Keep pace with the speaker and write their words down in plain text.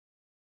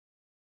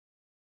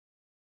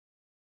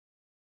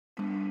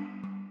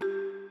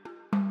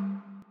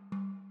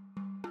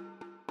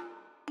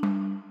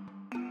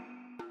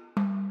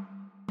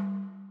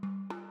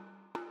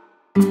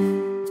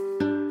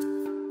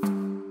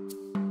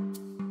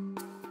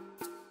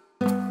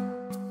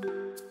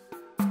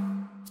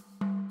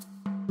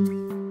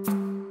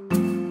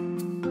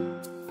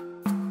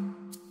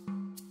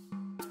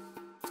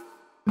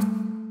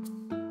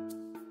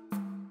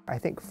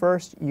think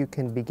first you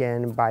can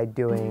begin by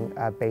doing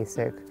a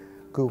basic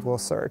Google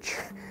search.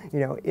 You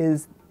know,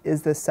 is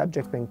this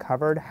subject been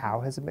covered?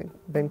 How has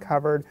it been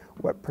covered?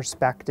 What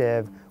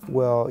perspective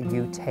will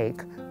you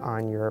take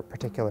on your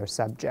particular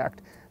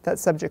subject? That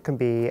subject can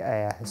be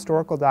a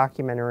historical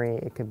documentary,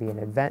 it could be an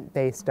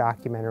event-based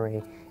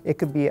documentary, it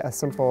could be a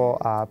simple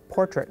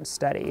portrait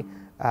study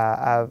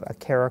of a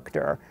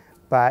character.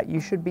 But you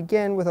should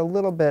begin with a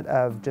little bit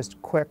of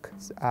just quick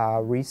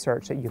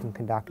research that you can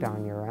conduct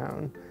on your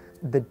own.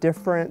 The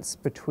difference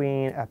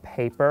between a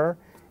paper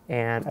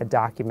and a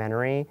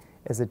documentary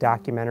is a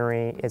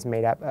documentary is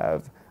made up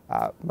of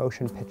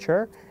motion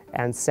picture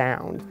and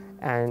sound,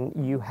 and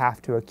you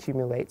have to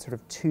accumulate sort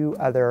of two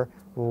other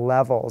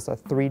levels, a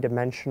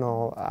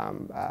three-dimensional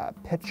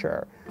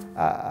picture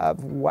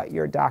of what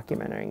you're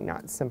documenting,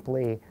 not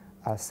simply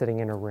sitting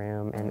in a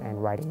room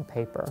and writing a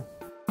paper.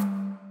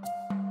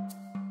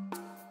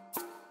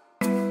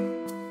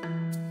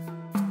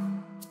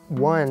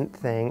 One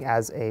thing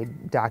as a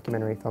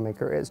documentary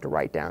filmmaker is to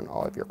write down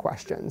all of your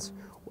questions,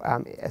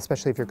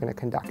 especially if you're going to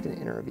conduct an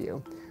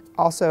interview.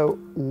 Also,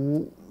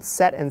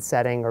 set and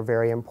setting are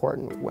very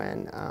important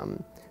when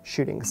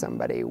shooting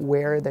somebody.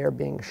 Where they're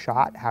being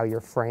shot, how you're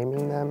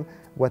framing them,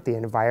 what the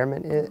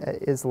environment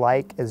is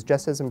like is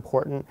just as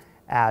important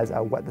as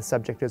what the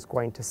subject is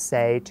going to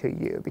say to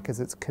you, because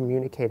it's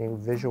communicating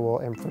visual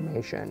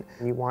information.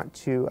 You want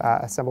to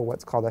assemble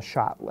what's called a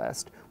shot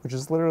list, which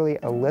is literally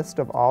a list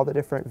of all the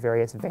different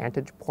various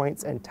vantage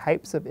points and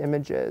types of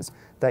images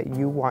that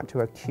you want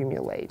to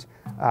accumulate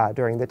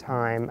during the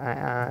time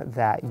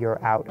that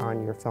you're out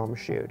on your film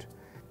shoot.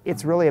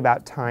 It's really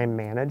about time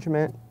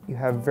management. You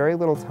have very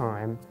little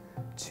time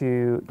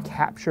to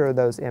capture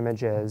those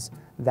images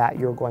that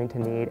you're going to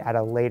need at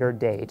a later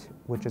date,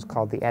 which is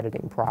called the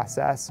editing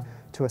process,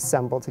 to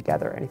assemble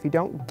together. And if you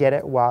don't get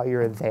it while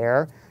you're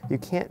there, you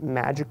can't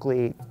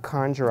magically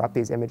conjure up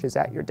these images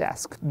at your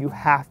desk. You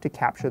have to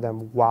capture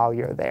them while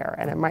you're there,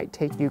 and it might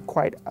take you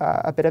quite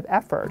a bit of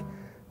effort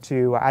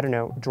to, I don't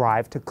know,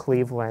 drive to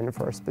Cleveland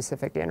for a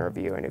specific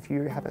interview. And if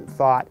you haven't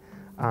thought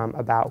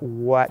about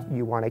what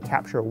you want to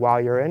capture while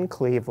you're in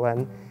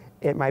Cleveland,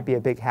 it might be a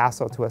big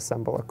hassle to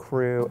assemble a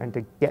crew and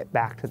to get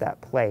back to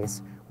that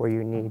place where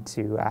you need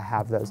to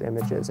have those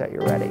images at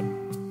your ready.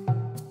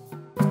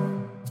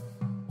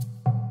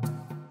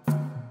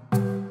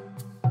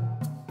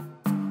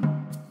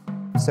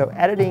 So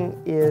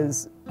editing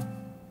is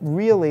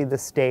really the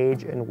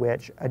stage in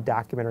which a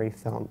documentary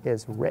film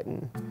is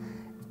written.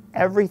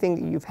 Everything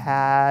that you've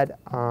had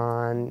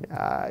on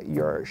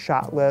your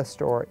shot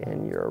list or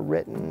in your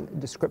written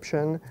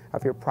description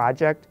of your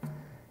project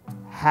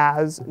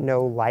has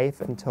no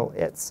life until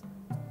it's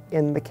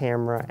in the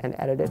camera and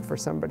edited for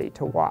somebody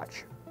to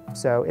watch.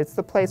 So it's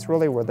the place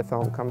really where the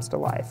film comes to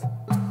life.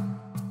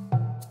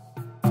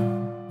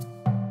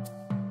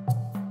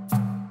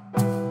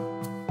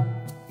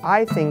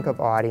 I think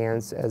of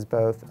audience as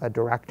both a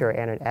director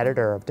and an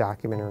editor of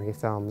documentary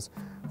films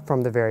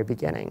from the very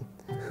beginning.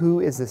 Who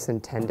is this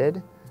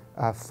intended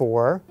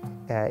for?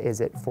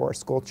 Is it for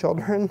school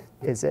children?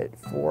 Is it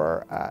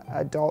for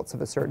adults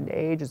of a certain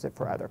age? Is it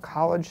for other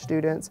college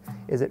students?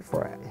 Is it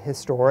for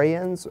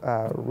historians,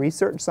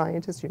 research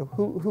scientists? You know,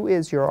 who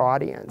is your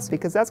audience?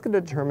 Because that's going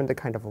to determine the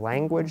kind of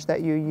language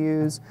that you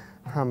use,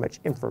 how much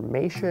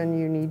information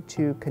you need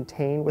to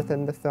contain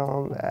within the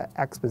film,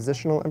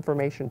 expositional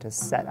information to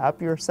set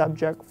up your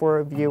subject for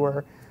a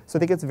viewer. So I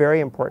think it's very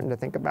important to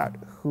think about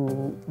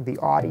who the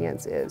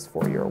audience is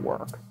for your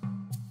work.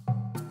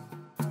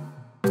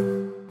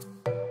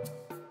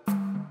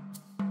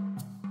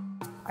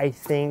 I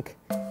think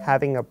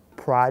having a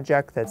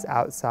project that's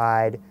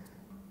outside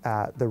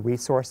the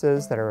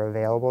resources that are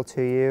available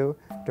to you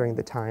during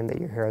the time that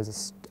you're here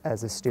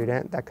as a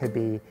student, that could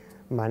be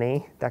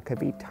money, that could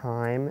be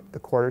time. The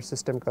quarter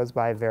system goes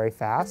by very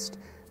fast,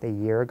 the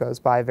year goes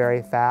by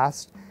very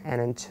fast,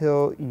 and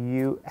until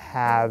you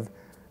have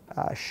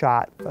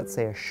shot, let's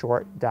say, a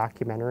short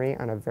documentary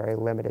on a very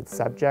limited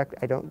subject,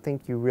 I don't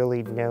think you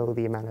really know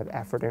the amount of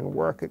effort and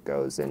work it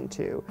goes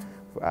into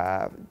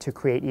to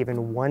create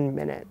even 1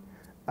 minute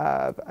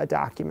of a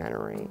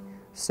documentary.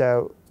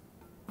 So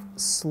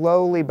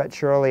slowly but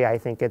surely, I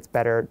think it's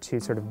better to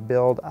sort of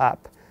build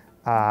up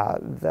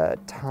the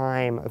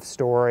time of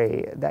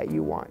story that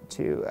you want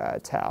to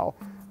tell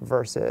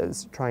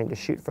versus trying to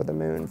shoot for the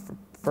moon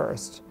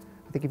first.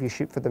 I think if you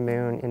shoot for the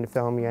moon in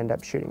film, you end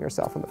up shooting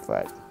yourself in the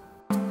foot.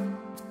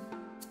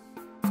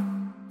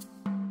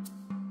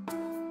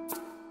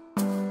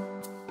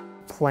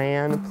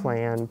 Plan,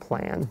 plan,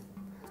 plan.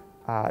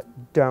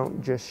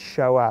 Don't just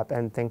show up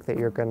and think that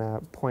you're going to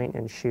point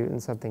and shoot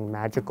and something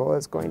magical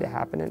is going to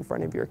happen in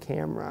front of your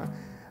camera.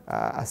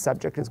 A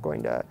subject is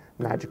going to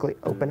magically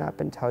open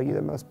up and tell you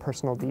the most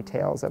personal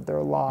details of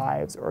their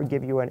lives or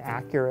give you an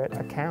accurate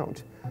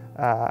account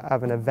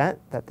of an event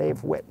that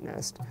they've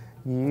witnessed.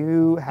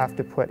 You have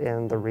to put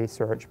in the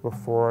research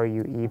before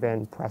you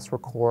even press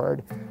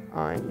record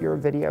on your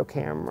video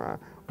camera.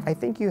 I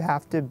think you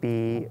have to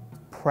be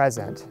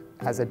present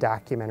as a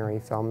documentary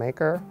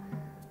filmmaker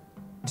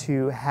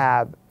to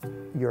have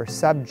your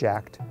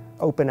subject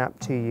open up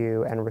to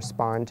you and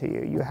respond to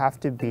you. You have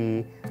to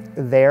be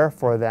there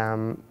for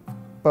them,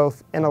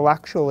 both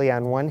intellectually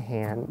on one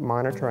hand,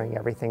 monitoring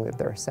everything that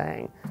they're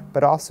saying,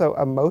 but also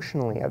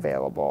emotionally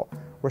available,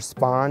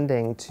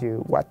 responding to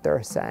what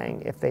they're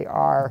saying. If they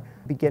are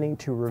beginning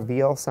to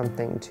reveal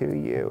something to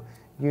you,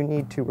 you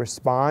need to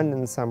respond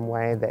in some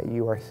way that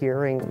you are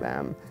hearing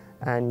them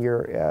and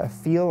you're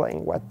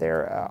feeling what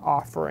they're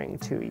offering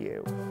to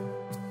you.